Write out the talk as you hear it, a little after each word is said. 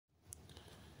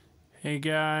Hey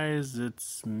guys,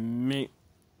 it's me.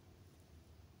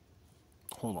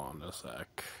 Hold on a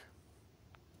sec.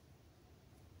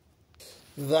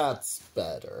 That's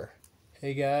better.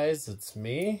 Hey guys, it's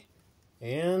me,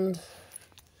 and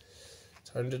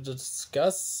time to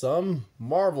discuss some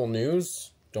Marvel news.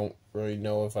 Don't really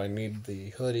know if I need the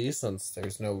hoodie since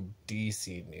there's no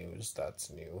DC news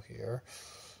that's new here.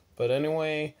 But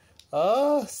anyway,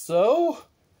 so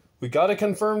we got a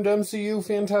confirmed MCU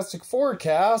Fantastic Four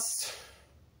cast.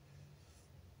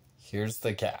 Here's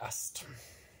the cast.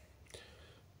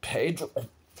 Pedro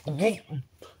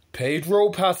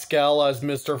Pascal as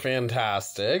Mr.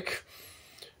 Fantastic.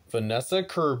 Vanessa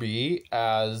Kirby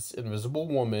as Invisible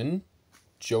Woman.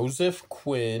 Joseph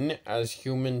Quinn as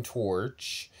Human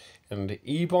Torch. And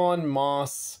Ebon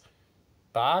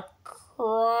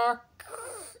Moss-Backrack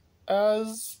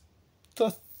as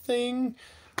the Thing.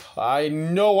 I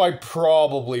know I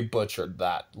probably butchered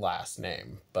that last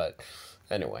name, but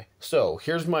anyway. So,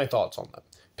 here's my thoughts on that.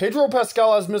 Pedro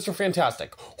Pascal as Mr.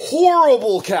 Fantastic.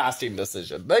 Horrible casting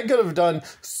decision. They could have done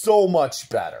so much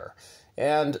better.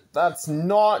 And that's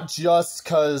not just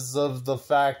because of the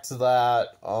fact that,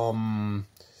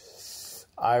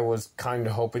 I was kind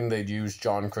of hoping they'd use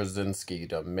John Krasinski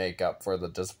to make up for the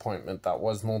disappointment that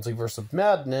was Multiverse of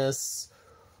Madness.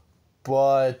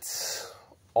 But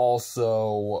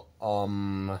also,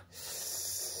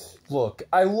 look,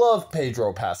 I love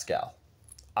Pedro Pascal.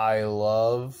 I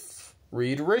love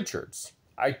Reed Richards.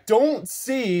 I don't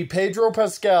see Pedro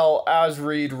Pascal as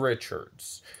Reed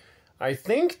Richards. I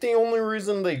think the only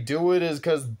reason they do it is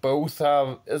because both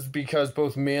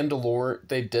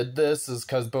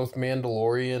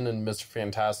Mandalorian and Mr.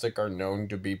 Fantastic are known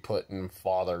to be put in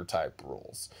father type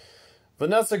roles.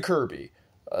 Vanessa Kirby.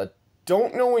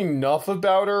 Don't know enough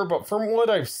about her, but from what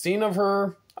I've seen of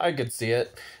her, I could see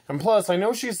it. And plus, I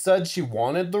know she said she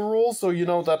wanted the role, so you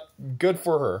know, that good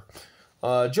for her.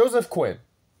 Joseph Quinn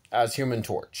as Human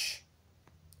Torch.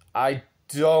 I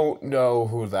don't know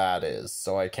who that is,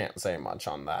 so I can't say much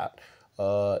on that.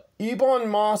 Ebon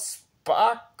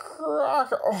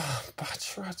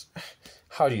Moss-Backrack.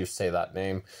 How do you say that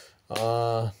name?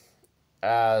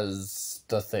 As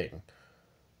the Thing.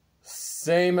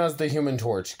 Same as the Human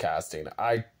Torch casting.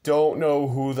 I don't know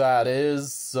who that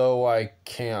is, so I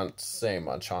can't say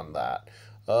much on that.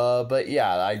 But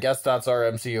yeah, I guess that's our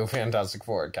MCU Fantastic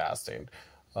Four casting.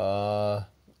 I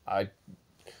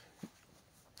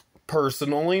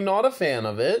personally not a fan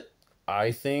of it.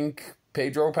 I think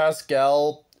Pedro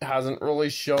Pascal hasn't really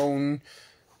shown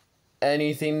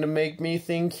anything to make me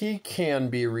think he can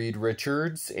be Reed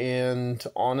Richards, and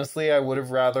honestly, I would have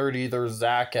rathered either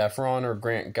Zac Efron or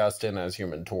Grant Gustin as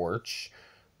Human Torch.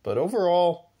 But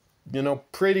overall, you know,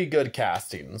 pretty good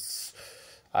castings,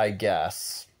 I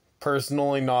guess.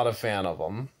 Personally, not a fan of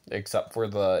them, except for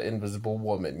the Invisible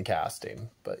Woman casting.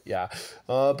 But yeah,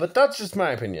 but that's just my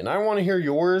opinion. I want to hear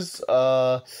yours.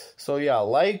 So yeah,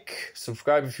 like,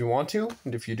 subscribe if you want to,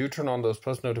 and if you do, turn on those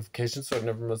post notifications so I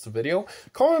never miss a video.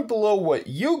 Comment below what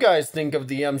you guys think of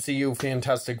the MCU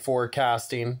Fantastic Four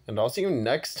casting, and I'll see you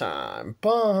next time.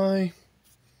 Bye!